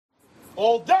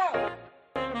All down.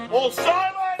 All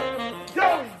silent.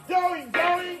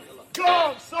 Going.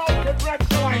 Gone. So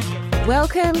congratulations.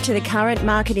 Welcome to the Current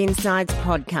Market Insights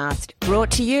podcast, brought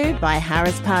to you by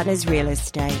Harris Partners Real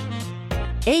Estate.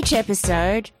 Each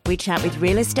episode, we chat with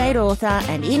real estate author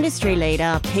and industry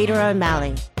leader Peter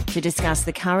O'Malley to discuss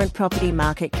the current property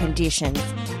market conditions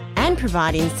and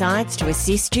provide insights to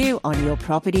assist you on your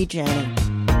property journey.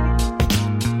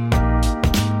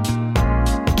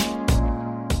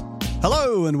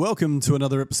 Hello and welcome to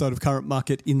another episode of Current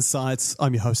Market Insights.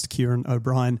 I'm your host, Kieran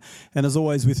O'Brien. And as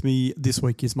always with me this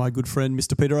week is my good friend,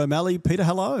 Mr. Peter O'Malley. Peter,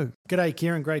 hello. G'day,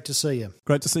 Kieran. Great to see you.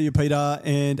 Great to see you, Peter.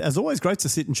 And as always, great to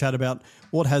sit and chat about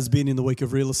what has been in the week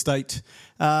of real estate.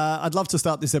 I'd love to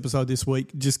start this episode this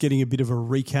week just getting a bit of a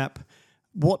recap.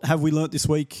 What have we learnt this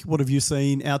week? What have you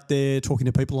seen out there talking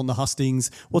to people on the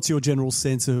hustings? What's your general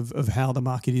sense of how the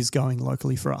market is going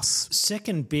locally for us?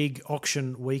 Second big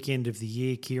auction weekend of the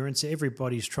year, Kieran, so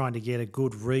everybody's trying to get a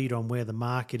good read on where the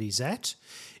market is at.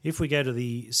 If we go to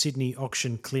the Sydney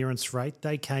auction clearance rate,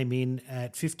 they came in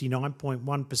at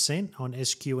 59.1% on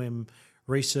SQM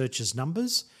Research's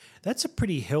numbers. That's a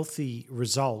pretty healthy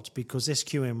result because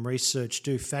SQM Research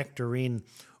do factor in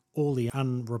all the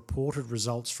unreported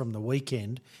results from the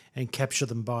weekend and capture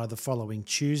them by the following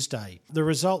Tuesday. The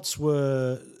results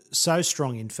were so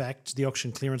strong, in fact, the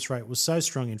auction clearance rate was so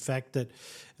strong, in fact, that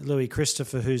Louis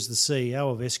Christopher, who's the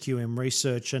CEO of SQM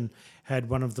Research and had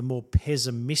one of the more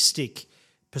pessimistic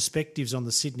perspectives on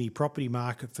the Sydney property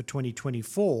market for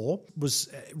 2024, was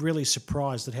really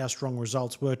surprised at how strong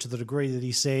results were, to the degree that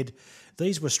he said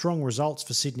these were strong results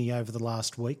for Sydney over the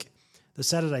last week. The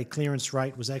Saturday clearance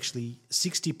rate was actually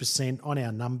 60% on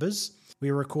our numbers. We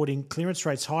were recording clearance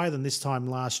rates higher than this time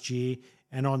last year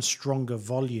and on stronger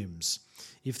volumes.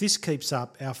 If this keeps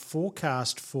up, our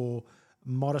forecast for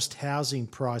modest housing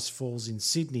price falls in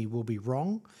Sydney will be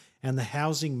wrong, and the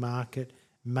housing market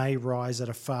may rise at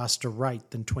a faster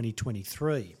rate than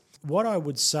 2023. What I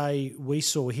would say we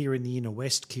saw here in the Inner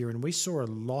West, Kieran, we saw a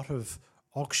lot of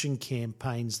auction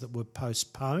campaigns that were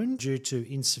postponed due to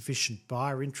insufficient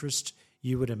buyer interest,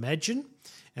 you would imagine,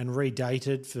 and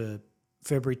redated for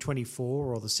February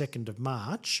 24 or the 2nd of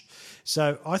March.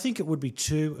 So I think it would be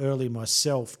too early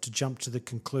myself to jump to the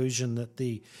conclusion that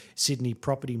the Sydney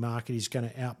property market is going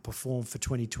to outperform for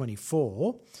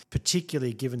 2024,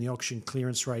 particularly given the auction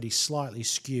clearance rate is slightly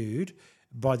skewed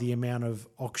by the amount of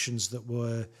auctions that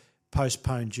were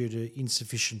postponed due to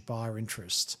insufficient buyer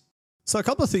interest. So a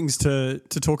couple of things to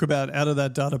talk about out of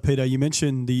that data, Peter. You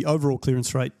mentioned the overall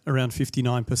clearance rate around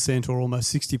 59% or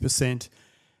almost 60%.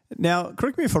 Now,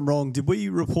 correct me if I'm wrong, did we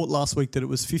report last week that it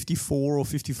was 54 or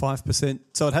 55%?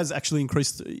 So it has actually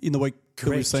increased in the week that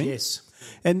we've seen? Yes.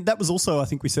 And that was also, I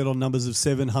think we said, on numbers of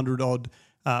 700-odd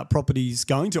properties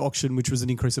going to auction, which was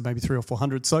an increase of maybe 300 or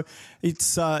 400. So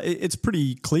it's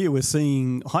pretty clear we're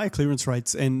seeing higher clearance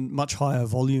rates and much higher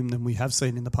volume than we have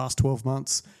seen in the past 12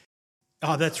 months.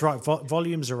 Oh, that's right.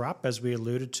 Volumes are up, as we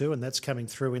alluded to, and that's coming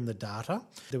through in the data.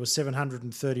 There were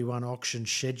 731 auctions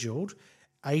scheduled.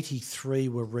 83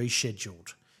 were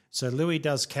rescheduled. So Louis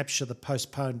does capture the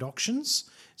postponed auctions.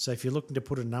 So if you're looking to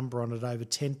put a number on it, over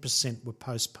 10% were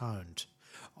postponed.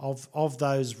 Of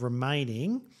those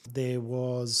remaining, there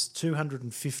was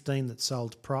 215 that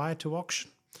sold prior to auction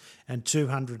and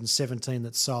 217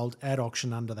 that sold at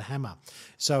auction under the hammer.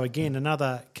 So again,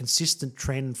 another consistent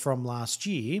trend from last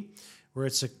year, where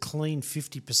it's a clean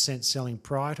 50% selling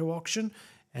prior to auction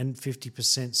and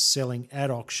 50% selling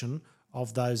at auction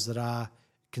of those that are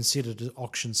considered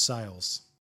auction sales.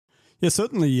 Yeah,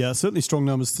 certainly strong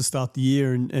numbers to start the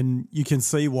year, and you can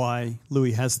see why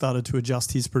Louis has started to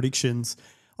adjust his predictions.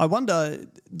 I wonder,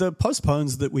 the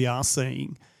postpones that we are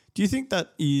seeing, do you think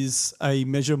that is a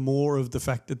measure more of the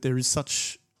fact that there is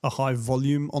such a high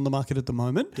volume on the market at the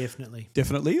moment?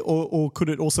 Definitely. Or could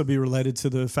it also be related to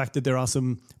the fact that there are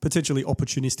some potentially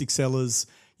opportunistic sellers,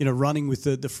 running with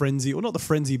the frenzy, or not the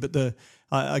frenzy, but the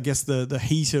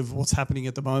heat of what's happening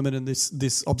at the moment, and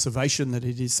this observation that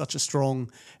it is such a strong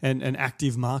and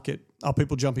active market? Are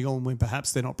people jumping on when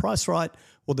perhaps they're not priced right,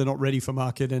 or they're not ready for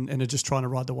market and are just trying to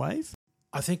ride the wave?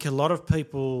 I think a lot of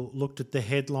people looked at the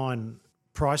headline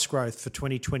price growth for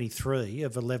 2023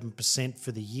 of 11%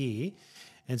 for the year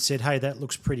and said, hey, that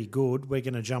looks pretty good. We're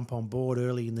going to jump on board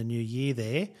early in the new year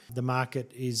there. The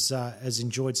market has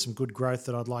enjoyed some good growth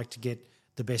that I'd like to get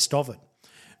the best of it.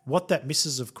 What that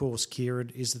misses, of course, Kieran,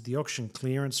 is that the auction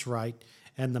clearance rate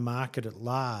and the market at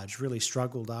large really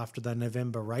struggled after the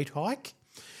November rate hike.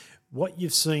 What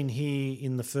you've seen here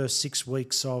in the first 6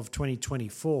 weeks of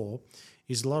 2024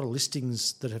 is a lot of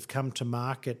listings that have come to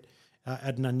market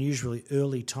at an unusually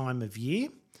early time of year.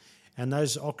 And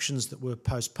those auctions that were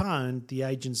postponed, the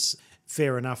agents,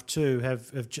 fair enough too,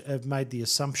 have made the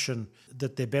assumption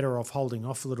that they're better off holding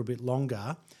off a little bit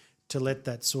longer to let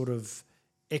that sort of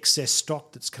excess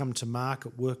stock that's come to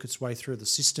market work its way through the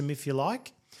system, if you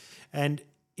like. And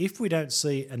if we don't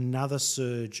see another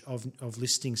surge of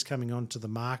listings coming onto the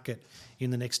market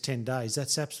in the next 10 days,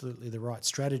 that's absolutely the right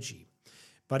strategy.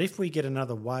 But if we get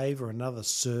another wave or another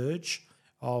surge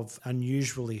of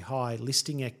unusually high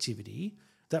listing activity,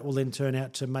 that will then turn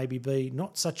out to maybe be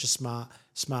not such a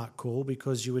smart call,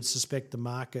 because you would suspect the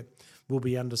market will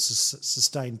be under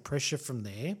sustained pressure from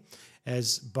there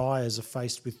as buyers are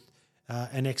faced with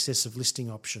an excess of listing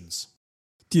options.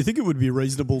 Do you think it would be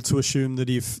reasonable to assume that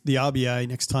if the RBA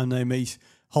next time they meet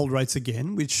hold rates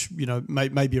again, which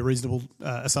may be a reasonable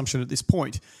assumption at this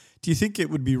point, do you think it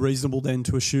would be reasonable then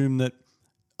to assume that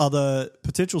other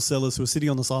potential sellers who are sitting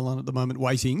on the sideline at the moment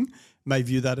waiting may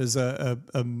view that as a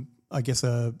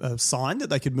sign that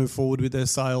they could move forward with their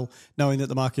sale, knowing that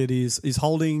the market is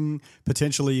holding,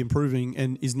 potentially improving,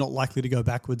 and is not likely to go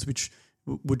backwards, which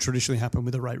would traditionally happen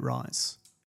with a rate rise?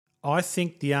 I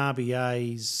think the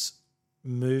RBA's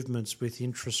movements with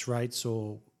interest rates,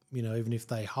 or even if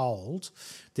they hold,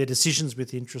 their decisions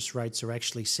with interest rates are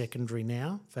actually secondary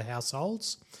now for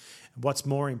households. What's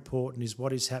more important is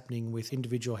what is happening with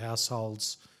individual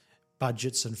households'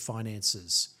 budgets and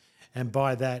finances. And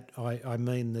by that, I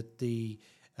mean that a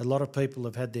lot of people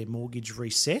have had their mortgage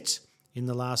reset in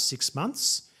the last 6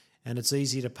 months, and it's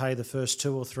easy to pay the first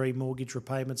 2 or 3 mortgage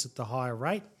repayments at the higher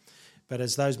rate. But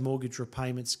as those mortgage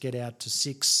repayments get out to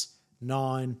 6,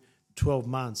 9, 12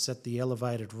 months at the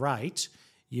elevated rate,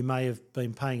 you may have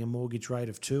been paying a mortgage rate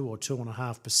of 2 or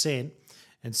 2.5%,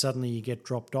 and suddenly you get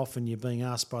dropped off and you're being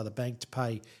asked by the bank to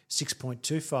pay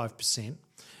 6.25%.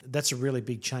 That's a really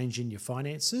big change in your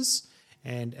finances.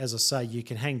 And as I say, you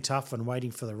can hang tough on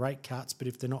waiting for the rate cuts, but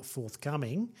if they're not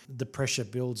forthcoming, the pressure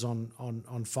builds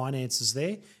on finances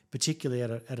there, particularly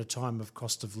at a time of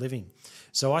cost of living.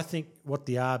 So I think what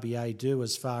the RBA do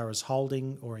as far as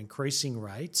holding or increasing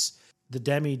rates, the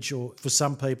damage, or for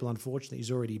some people, unfortunately,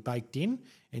 is already baked in,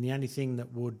 and the only thing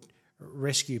that would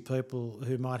rescue people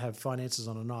who might have finances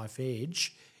on a knife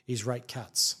edge is rate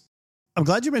cuts. I'm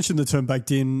glad you mentioned the term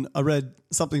baked in. I read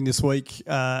something this week,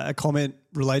 a comment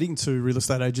relating to real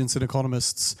estate agents and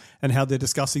economists and how they're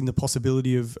discussing the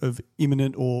possibility of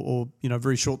imminent or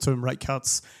very short-term rate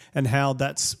cuts, and how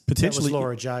that's potentially... That was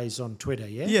Laura J's on Twitter,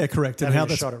 yeah? Yeah, correct. Having and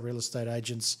how a shot at real estate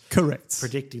agents. Correct.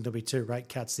 Predicting there'll be 2 rate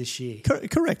cuts this year.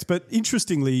 Correct. But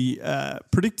interestingly,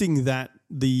 predicting that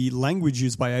the language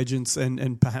used by agents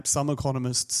and perhaps some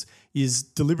economists is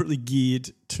deliberately geared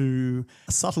to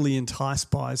subtly entice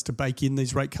buyers to bake in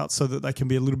these rate cuts so that they can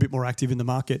be a little bit more active in the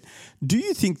market. Do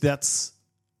you think that's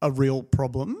a real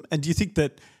problem? And do you think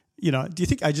that, do you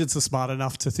think agents are smart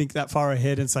enough to think that far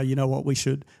ahead and say, you know what, we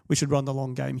should run the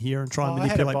long game here and try and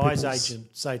manipulate people? I had a buyer's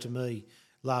agent say to me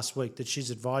last week that she's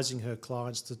advising her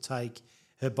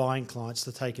buying clients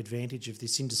to take advantage of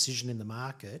this indecision in the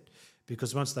market,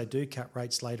 because once they do cut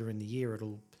rates later in the year,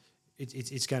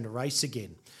 it's going to race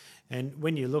again. And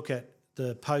when you look at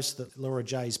the post that Laura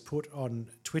J's put on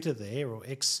Twitter there, or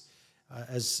X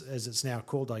as it's now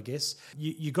called, I guess,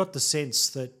 you got the sense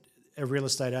that a real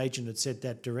estate agent had said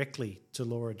that directly to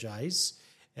Laura J's,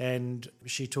 and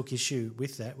she took issue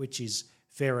with that, which is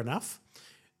fair enough.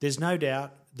 There's no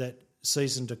doubt that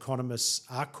seasoned economists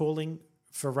are calling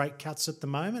for rate cuts at the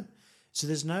moment, so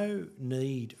there's no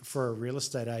need for a real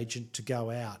estate agent to go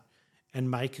out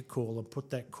and make a call and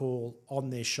put that call on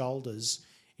their shoulders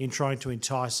in trying to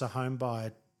entice a home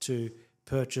buyer to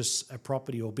purchase a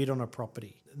property or bid on a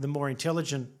property. The more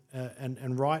intelligent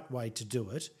and right way to do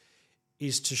it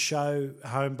is to show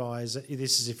home buyers,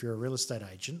 this is if you're a real estate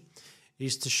agent,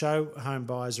 is to show home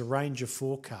buyers a range of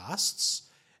forecasts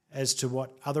as to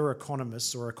what other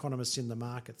economists or economists in the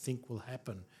market think will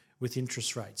happen with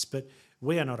interest rates. But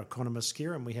we are not economists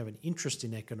here, and we have an interest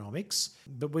in economics,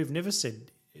 but we've never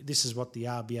said this is what the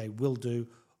RBA will do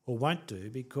or won't do,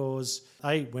 because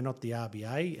A, we're not the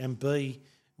RBA, and B,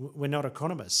 we're not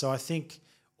economists. So I think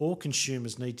all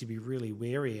consumers need to be really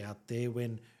wary out there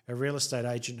when a real estate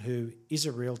agent who is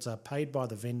a realtor paid by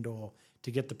the vendor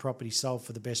to get the property sold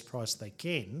for the best price they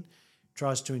can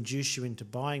tries to induce you into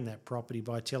buying that property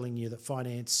by telling you that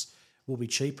finance will be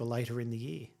cheaper later in the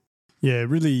year. Yeah,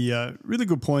 really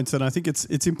good points. And I think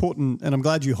it's important, and I'm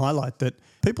glad you highlight that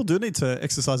people do need to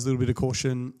exercise a little bit of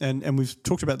caution. And we've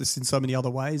talked about this in so many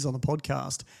other ways on the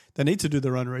podcast. They need to do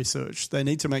their own research. They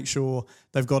need to make sure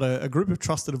they've got a group of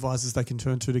trusted advisors they can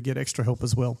turn to get extra help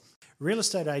as well. Real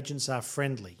estate agents are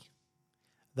friendly.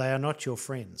 They are not your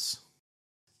friends.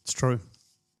 It's true.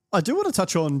 I do want to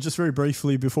touch on, just very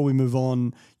briefly before we move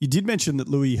on, you did mention that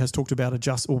Louis has talked about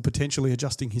potentially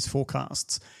adjusting his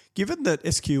forecasts. Given that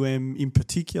SQM in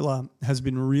particular has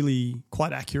been really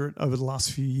quite accurate over the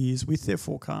last few years with their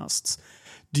forecasts,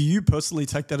 do you personally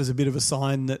take that as a bit of a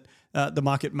sign that the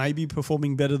market may be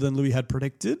performing better than Louis had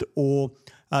predicted? Or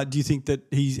do you think that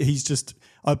he's just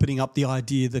opening up the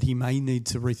idea that he may need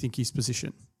to rethink his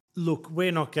position? Look,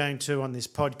 we're not going to, on this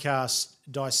podcast,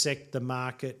 dissect the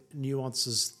market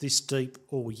nuances this deep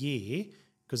all year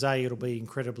because A, it'll be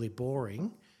incredibly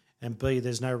boring, and B,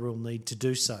 there's no real need to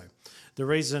do so. The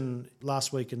reason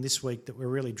last week and this week that we're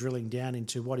really drilling down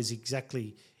into what is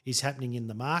exactly is happening in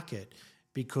the market,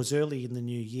 because early in the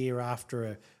new year, after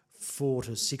a 4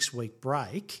 to 6 week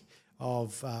break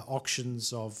of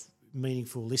auctions, of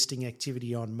meaningful listing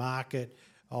activity on market,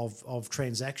 of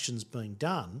transactions being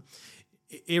done,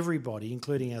 everybody,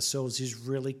 including ourselves, is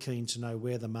really keen to know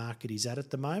where the market is at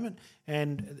the moment.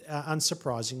 And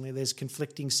unsurprisingly, there's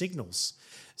conflicting signals.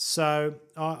 So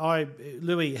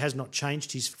Louis has not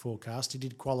changed his forecast. He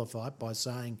did qualify it by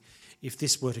saying if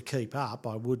this were to keep up,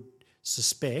 I would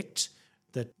suspect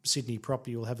that Sydney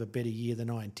property will have a better year than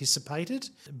I anticipated.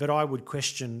 But I would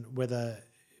question whether,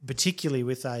 particularly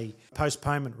with a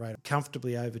postponement rate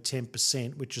comfortably over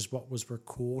 10%, which is what was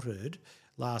recorded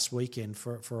last weekend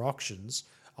for auctions,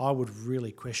 I would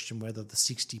really question whether the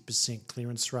 60%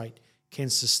 clearance rate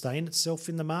can sustain itself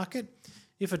in the market.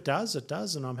 If it does, it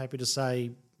does, and I'm happy to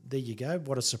say, there you go,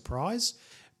 what a surprise.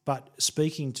 But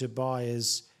speaking to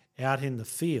buyers out in the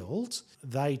field,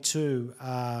 they too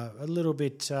are a little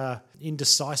bit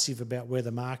indecisive about where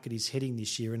the market is heading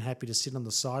this year and happy to sit on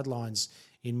the sidelines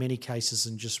in many cases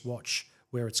and just watch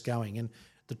where it's going. And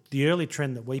the early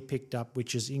trend that we picked up,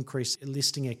 which is increased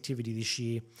listing activity this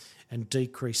year and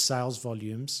decreased sales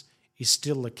volumes, is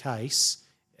still the case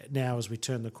now as we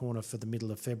turn the corner for the middle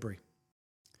of February.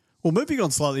 Well, moving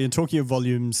on slightly and talking of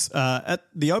volumes, at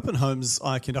the open homes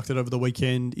I conducted over the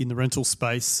weekend in the rental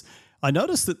space, I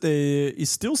noticed that there is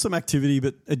still some activity,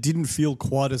 but it didn't feel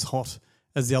quite as hot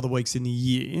as the other weeks in the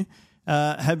year.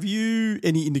 Have you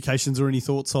any indications or any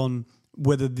thoughts on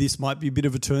whether this might be a bit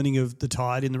of a turning of the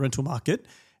tide in the rental market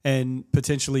and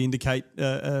potentially indicate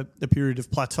a period of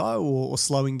plateau or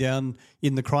slowing down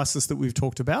in the crisis that we've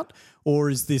talked about? Or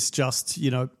is this just,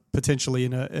 potentially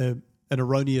in an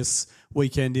erroneous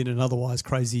weekend in an otherwise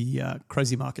crazy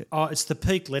market? Oh, it's the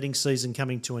peak letting season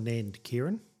coming to an end,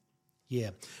 Kieran.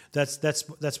 Yeah,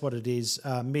 that's what it is.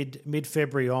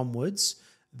 Mid-February onwards,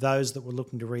 those that were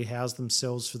looking to rehouse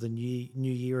themselves for the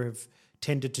new year have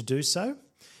tended to do so.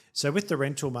 So with the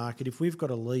rental market, if we've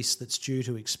got a lease that's due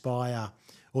to expire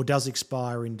or does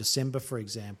expire in December, for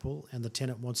example, and the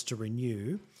tenant wants to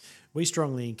renew, we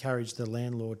strongly encourage the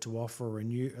landlord to offer a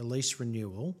lease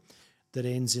renewal that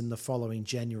ends in the following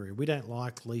January. We don't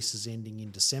like leases ending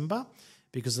in December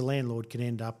because the landlord can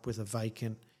end up with a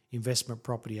vacant investment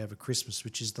property over Christmas,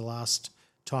 which is the last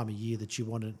time of year that you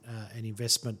want an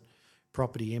investment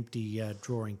property empty,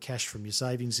 drawing cash from your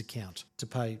savings account to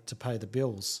pay the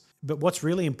bills. But what's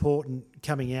really important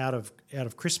coming out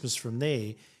of Christmas from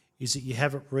there is that you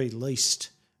have it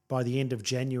released by the end of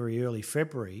January, early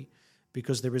February,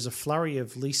 because there is a flurry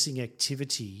of leasing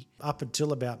activity up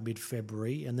until about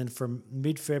mid-February, and then from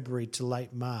mid-February to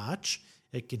late March,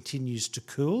 it continues to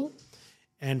cool.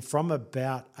 And from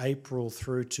about April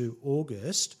through to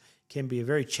August can be a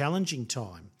very challenging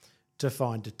time to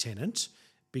find a tenant,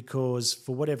 because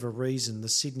for whatever reason, the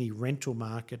Sydney rental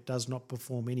market does not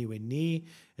perform anywhere near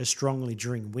as strongly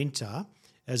during winter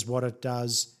as what it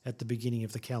does at the beginning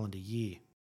of the calendar year.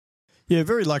 Yeah,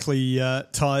 very likely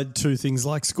tied to things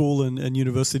like school and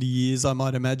university years, I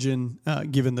might imagine,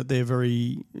 given that they're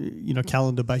very,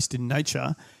 calendar-based in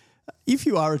nature. If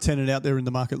you are a tenant out there in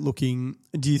the market looking,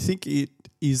 do you think it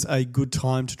is a good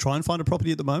time to try and find a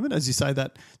property at the moment? As you say,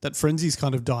 that frenzy's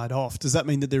kind of died off. Does that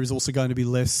mean that there is also going to be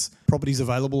less properties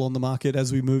available on the market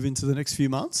as we move into the next few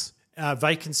months?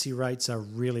 Vacancy rates are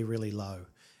really, really low.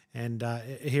 And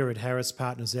here at Harris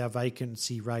Partners, our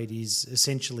vacancy rate is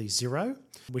essentially zero,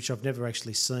 which I've never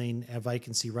actually seen our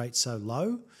vacancy rate so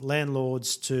low.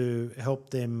 Landlords, to help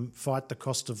them fight the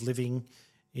cost of living,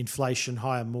 inflation,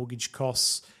 higher mortgage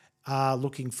costs, are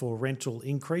looking for rental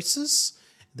increases.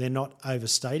 They're not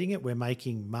overstating it. We're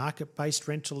making market-based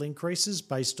rental increases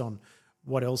based on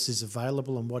what else is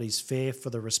available and what is fair for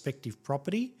the respective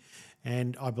property.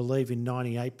 And I believe in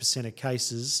 98% of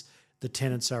cases, the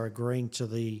tenants are agreeing to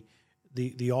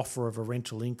the offer of a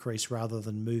rental increase rather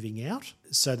than moving out.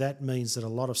 So that means that a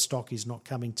lot of stock is not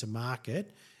coming to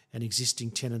market and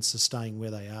existing tenants are staying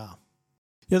where they are.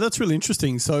 Yeah, that's really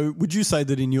interesting. So would you say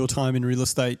that in your time in real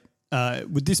estate,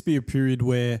 would this be a period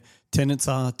where tenants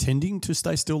are tending to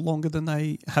stay still longer than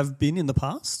they have been in the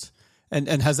past?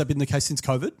 And has that been the case since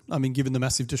COVID? I mean, given the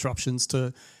massive disruptions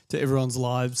to everyone's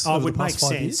lives over the past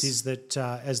 5 years? What makes sense is that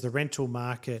as the rental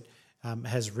market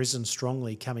has risen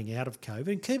strongly coming out of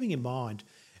COVID, and keeping in mind,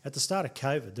 at the start of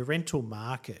COVID, the rental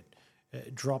market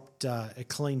dropped a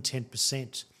clean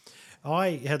 10%. I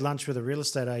had lunch with a real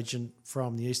estate agent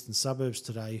from the eastern suburbs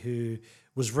today who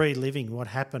was reliving what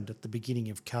happened at the beginning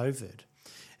of COVID.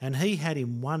 And he had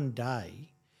in one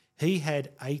day, he had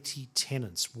 80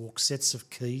 tenants walk sets of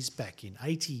keys back in,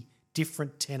 80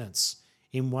 different tenants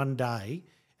in one day,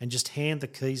 and just hand the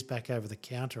keys back over the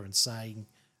counter and saying,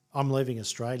 I'm leaving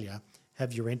Australia,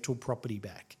 have your rental property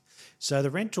back. So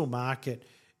the rental market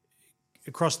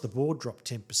across the board dropped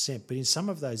 10%, but in some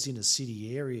of those inner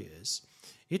city areas,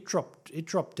 it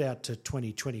dropped out to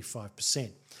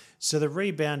 20-25%. So the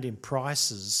rebound in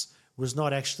prices was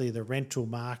not actually the rental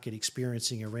market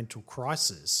experiencing a rental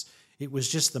crisis. It was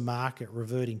just the market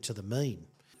reverting to the mean.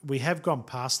 We have gone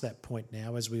past that point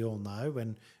now, as we all know,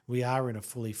 and we are in a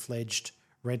fully fledged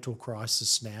rental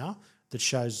crisis now that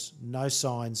shows no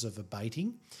signs of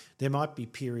abating. There might be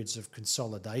periods of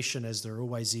consolidation, as there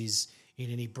always is in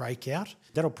any breakout.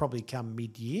 That'll probably come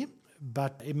mid-year,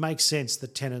 but it makes sense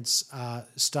that tenants are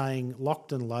staying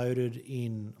locked and loaded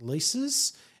in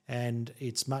leases, and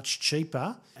it's much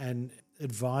cheaper and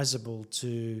advisable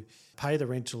to pay the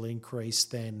rental increase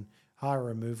than hire a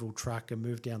removal truck and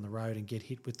move down the road and get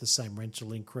hit with the same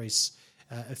rental increase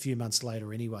a few months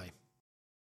later anyway.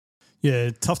 Yeah,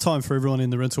 tough time for everyone in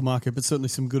the rental market, but certainly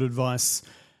some good advice.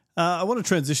 I want to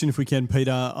transition if we can,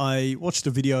 Peter. I watched a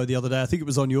video the other day, I think it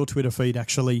was on your Twitter feed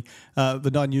actually,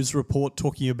 the 9 News report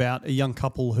talking about a young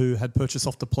couple who had purchased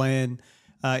off the plan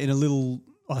in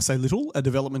a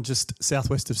development just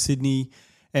southwest of Sydney.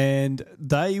 And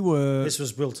they were... This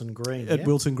was Wilton Green, At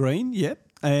Wilton Green, yep.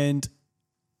 And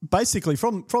basically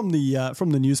from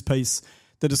the news piece,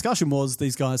 the discussion was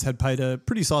these guys had paid a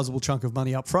pretty sizable chunk of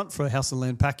money up front for a house and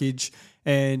land package,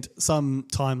 and some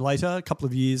time later, a couple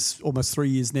of years, almost 3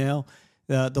 years now,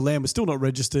 the land was still not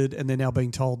registered, and they're now being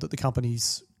told that the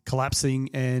company's collapsing,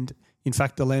 and in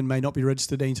fact the land may not be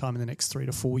registered anytime in the next 3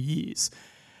 to 4 years.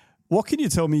 What can you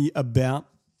tell me about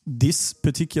this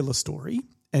particular story,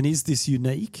 and is this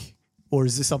unique, or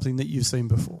is this something that you've seen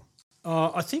before?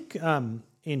 I think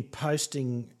in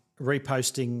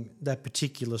reposting that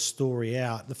particular story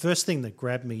out, the first thing that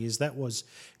grabbed me is that was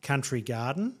Country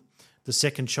Garden, the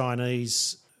second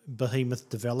Chinese behemoth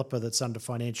developer that's under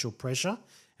financial pressure.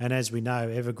 And as we know,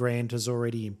 Evergrande has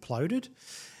already imploded.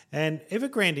 And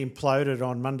Evergrande imploded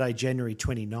on Monday, January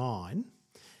 29.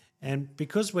 And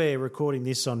because we're recording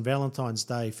this on Valentine's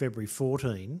Day, February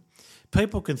 14,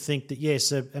 people can think that,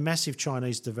 yes, a massive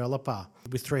Chinese developer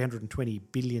with $320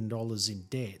 billion in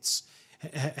debts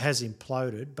has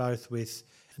imploded, both with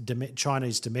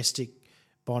Chinese domestic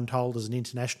bondholders and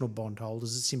international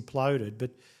bondholders. It's imploded,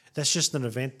 but that's just an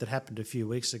event that happened a few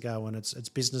weeks ago, and it's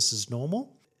business as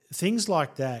normal. Things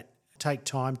like that take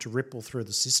time to ripple through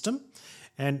the system,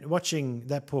 and watching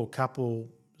that poor couple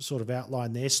sort of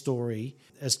outline their story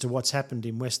as to what's happened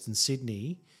in Western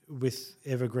Sydney with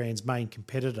Evergrande's main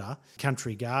competitor,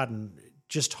 Country Garden,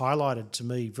 just highlighted to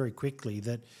me very quickly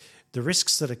that the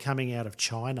risks that are coming out of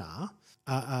China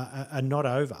are not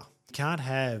over. You can't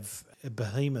have a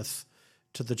behemoth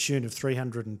to the tune of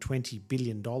 $320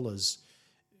 billion,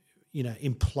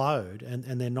 implode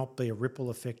and there not be a ripple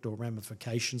effect or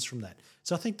ramifications from that.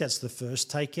 So I think that's the first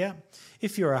takeout.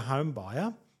 If you're a home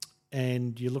buyer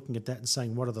and you're looking at that and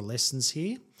saying, what are the lessons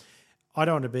here? I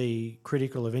don't want to be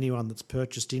critical of anyone that's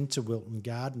purchased into Wilton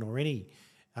Garden or any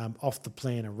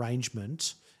off-the-plan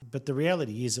arrangement, but the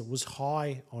reality is it was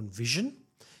high on vision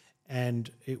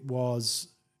and it was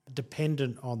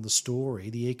dependent on the story,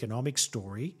 the economic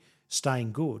story,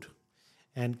 staying good.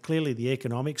 And clearly the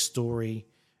economic story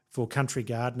for Country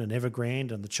Garden and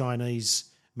Evergrande and the Chinese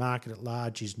market at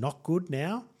large is not good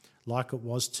now, like it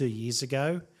was 2 years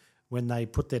ago when they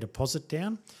put their deposit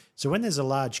down. So when there's a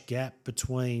large gap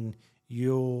between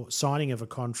your signing of a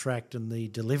contract and the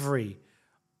delivery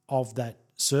of that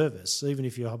service, even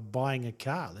if you're buying a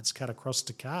car, let's cut across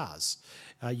to cars.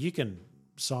 You can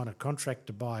sign a contract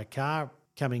to buy a car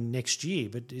coming next year,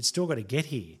 but it's still got to get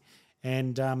here.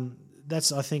 And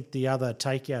that's, I think, the other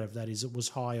takeout of that is it was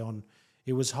high on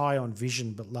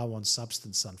vision but low on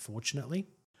substance, unfortunately.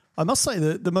 I must say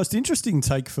that the most interesting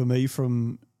take for me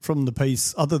from the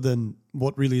piece, other than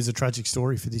what really is a tragic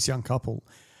story for this young couple,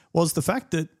 was the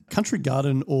fact that Country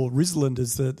Garden, or Risland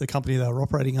as the company they were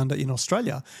operating under in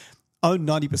Australia, owned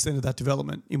 90% of that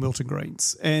development in Wilton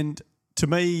Greens. And to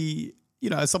me,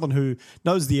 as someone who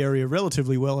knows the area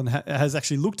relatively well and has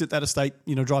actually looked at that estate,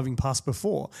 driving past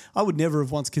before, I would never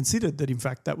have once considered that, in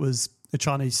fact, that was a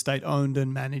Chinese state-owned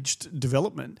and managed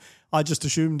development. I just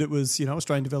assumed it was,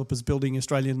 Australian developers building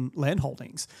Australian land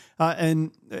holdings.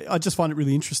 And I just find it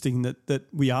really interesting that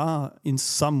we are, in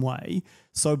some way,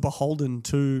 so beholden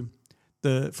to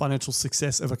the financial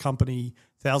success of a company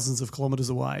thousands of kilometres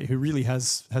away who really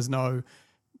has no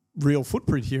real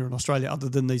footprint here in Australia other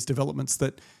than these developments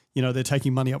that, they're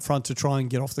taking money up front to try and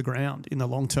get off the ground in the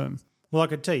long term. Well, I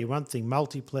could tell you one thing,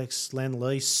 Multiplex,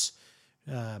 Lendlease,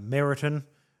 Meriton,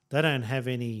 they don't have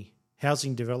any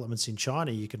housing developments in China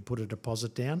you can put a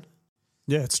deposit down.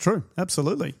 Yeah, it's true.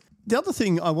 Absolutely. The other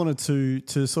thing I wanted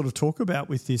to sort of talk about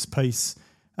with this piece,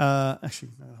 hold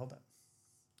that.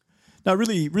 No,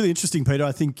 really, really interesting, Peter.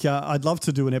 I think I'd love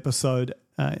to do an episode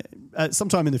at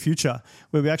sometime in the future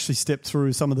where we actually step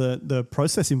through some of the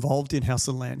process involved in house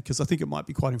and land, because I think it might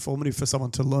be quite informative for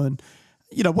someone to learn,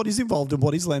 what is involved and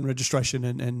what is land registration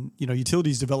and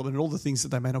utilities development and all the things that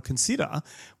they may not consider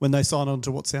when they sign on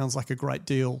to what sounds like a great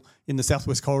deal in the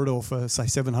Southwest Corridor for, say,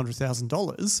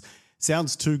 $700,000.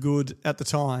 Sounds too good at the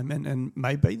time and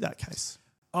may be that case.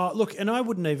 Look, and I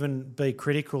wouldn't even be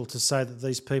critical to say that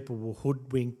these people were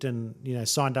hoodwinked and,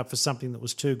 signed up for something that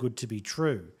was too good to be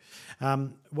true.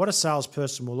 What a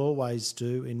salesperson will always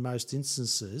do in most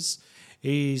instances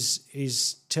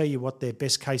is tell you what their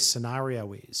best case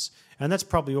scenario is. And that's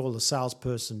probably all the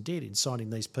salesperson did in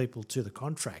signing these people to the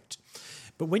contract.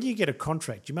 But when you get a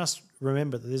contract, you must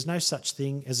remember that there's no such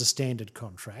thing as a standard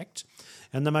contract.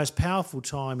 And the most powerful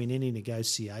time in any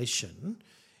negotiation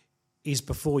is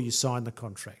before you sign the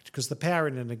contract, because the power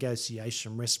in a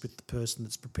negotiation rests with the person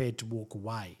that's prepared to walk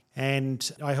away.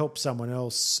 And I helped someone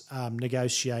else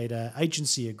negotiate an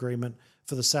agency agreement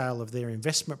for the sale of their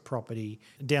investment property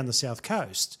down the South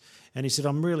Coast. And he said,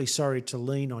 I'm really sorry to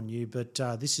lean on you, but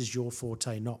this is your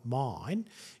forte, not mine.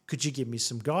 Could you give me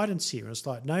some guidance here? And it's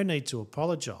like, no need to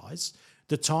apologise.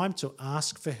 The time to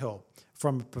ask for help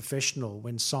from a professional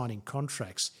when signing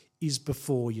contracts is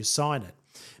before you sign it.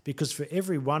 Because for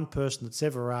every one person that's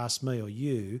ever asked me or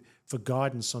you for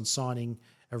guidance on signing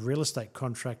a real estate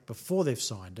contract before they've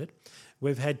signed it,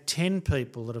 we've had 10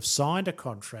 people that have signed a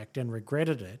contract and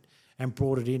regretted it and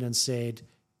brought it in and said,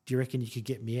 do you reckon you could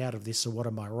get me out of this, or what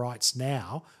are my rights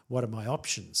now? What are my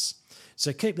options?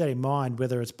 So keep that in mind,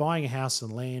 whether it's buying a house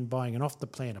and land, buying an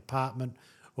off-the-plan apartment,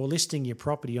 or listing your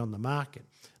property on the market.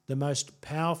 The most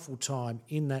powerful time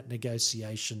in that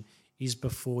negotiation is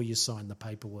before you sign the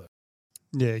paperwork.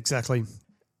 Yeah, exactly.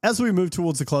 As we move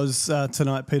towards the close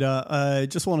tonight, Peter, I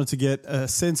just wanted to get a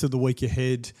sense of the week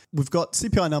ahead. We've got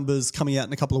CPI numbers coming out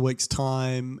in a couple of weeks'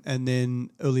 time, and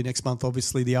then early next month,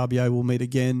 obviously, the RBA will meet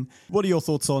again. What are your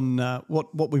thoughts on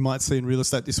what we might see in real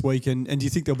estate this week, and do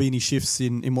you think there'll be any shifts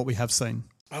in what we have seen?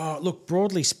 Oh, look,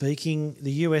 broadly speaking,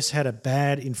 the US had a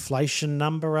bad inflation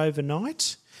number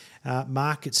overnight.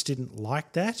 Markets didn't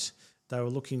like that. They were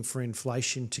looking for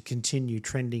inflation to continue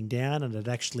trending down, and it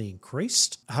actually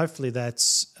increased. Hopefully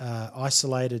that's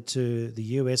isolated to the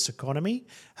US economy.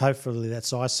 Hopefully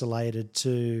that's isolated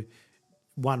to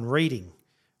one reading.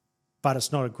 But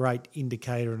it's not a great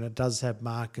indicator, and it does have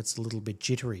markets a little bit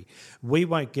jittery. We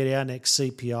won't get our next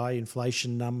CPI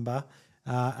inflation number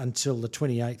until the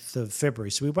 28th of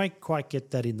February. So we won't quite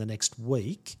get that in the next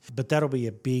week, but that'll be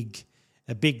a big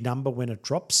number when it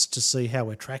drops to see how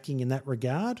we're tracking in that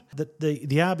regard. The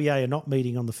RBA are not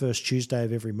meeting on the first Tuesday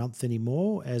of every month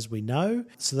anymore, as we know.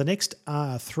 So the next 3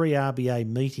 RBA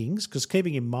meetings, because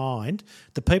keeping in mind,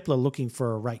 the people are looking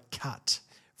for a rate cut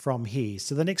from here.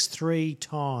 So the next 3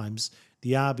 times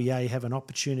the RBA have an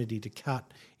opportunity to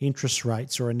cut interest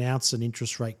rates or announce an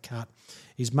interest rate cut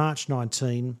is March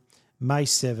 19, May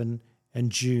 7 and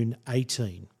June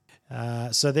 18.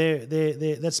 So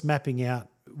that's mapping out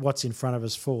what's in front of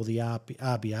us for the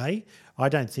RBA. I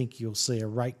don't think you'll see a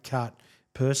rate cut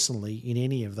personally in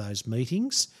any of those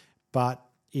meetings, but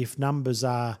if numbers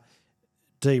are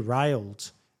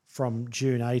derailed from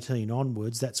June 18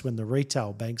 onwards, that's when the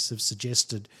retail banks have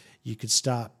suggested you could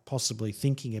start possibly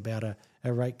thinking about a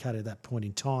rate cut at that point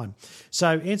in time. So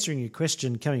answering your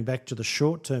question, coming back to the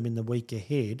short term in the week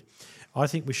ahead, I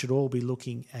think we should all be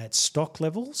looking at stock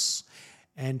levels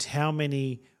and how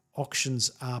many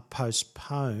auctions are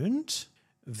postponed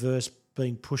versus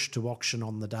being pushed to auction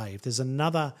on the day. If there's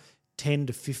another 10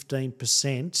 to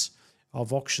 15%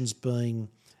 of auctions being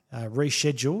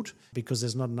rescheduled because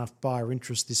there's not enough buyer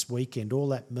interest this weekend, all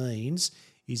that means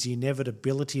is the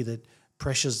inevitability that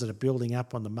pressures that are building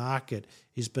up on the market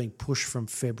is being pushed from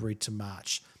February to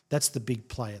March. That's the big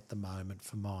play at the moment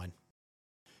for mine.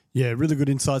 Yeah, really good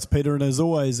insights, Peter. And as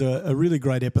always, a really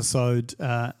great episode.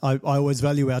 I always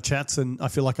value our chats, and I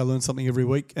feel like I learn something every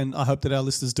week, and I hope that our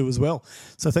listeners do as well.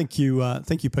 So thank you,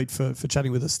 Pete, for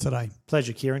chatting with us today.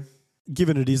 Pleasure, Kieran.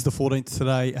 Given it is the 14th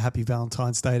today, a happy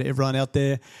Valentine's Day to everyone out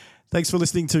there. Thanks for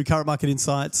listening to Current Market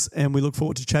Insights, and we look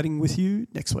forward to chatting with you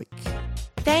next week.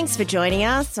 Thanks for joining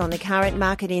us on the Current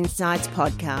Market Insights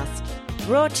podcast,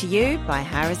 brought to you by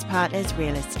Harris Partners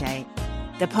Real Estate.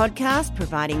 The podcast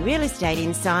providing real estate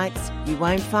insights you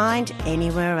won't find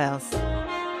anywhere else.